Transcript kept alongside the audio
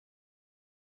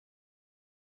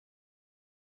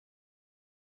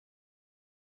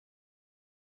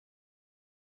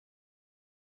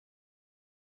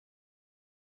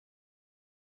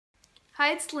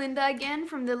Hi, it's Linda again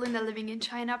from the Linda Living in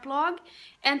China blog,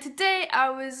 and today I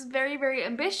was very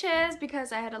ambitious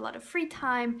because I had a lot of free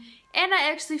time and I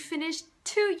actually finished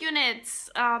 2 units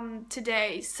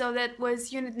today. So that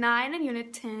was Unit 9 and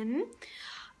Unit 10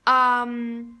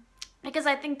 because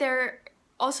I think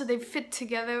they fit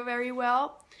together very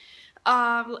well.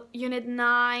 Unit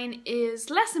 9 is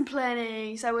lesson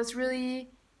planning, so I was really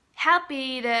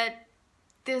happy that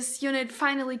this unit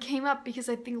finally came up because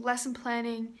I think lesson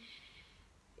planning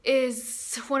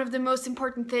is one of the most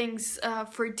important things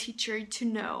for a teacher to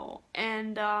know,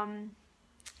 and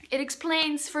it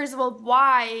explains, first of all,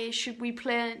 why should we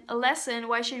plan a lesson,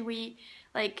 why should we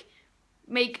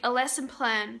make a lesson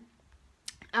plan,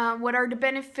 what are the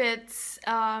benefits,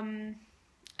 and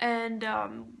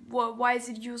why is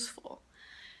it useful,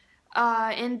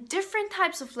 and different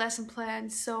types of lesson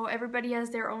plans. So everybody has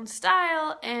their own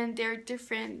style and there are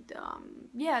different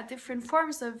different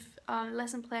forms of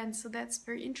lesson plans, so that's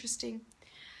very interesting.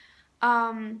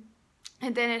 And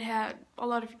then it had a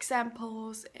lot of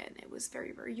examples and it was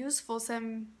very useful,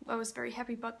 so I was very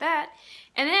happy about that.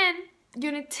 And then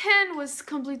Unit 10 was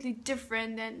completely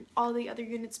different than all the other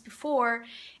units before.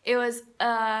 It was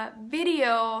a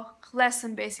video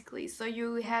lesson basically, so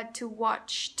you had to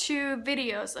watch 2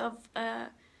 videos of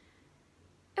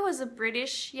it was a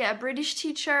British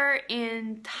teacher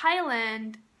in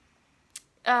Thailand,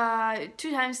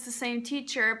 2 times the same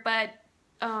teacher, but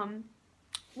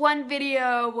one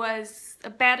video was a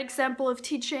bad example of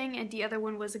teaching and the other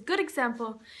one was a good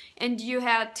example, and you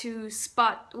had to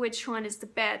spot which one is the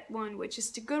bad one, which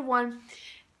is the good one.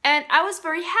 And I was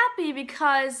very happy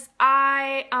because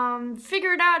I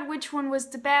figured out which one was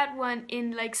the bad one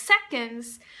in like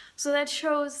seconds. So that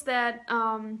shows that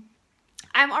I'm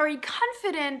already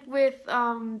confident with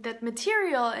that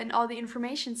material and all the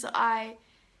information. So I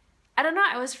don't know,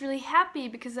 I was really happy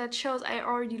because that shows I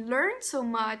already learned so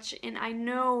much and I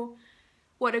know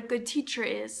what a good teacher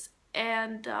is.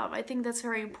 And I think that's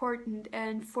very important.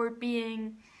 And for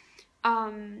being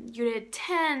Unit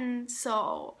 10,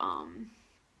 so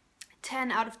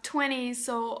 10 out of 20,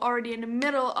 so already in the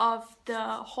middle of the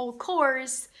whole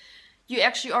course, you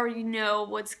actually already know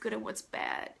what's good and what's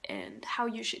bad and how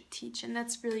you should teach, and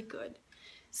that's really good.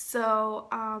 So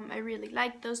I really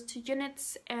like those 2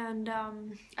 units, and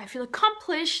I feel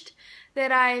accomplished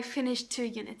that I finished 2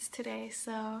 units today.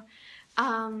 So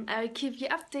I'll keep you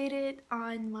updated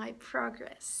on my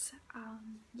progress.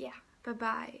 Yeah,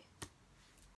 bye-bye.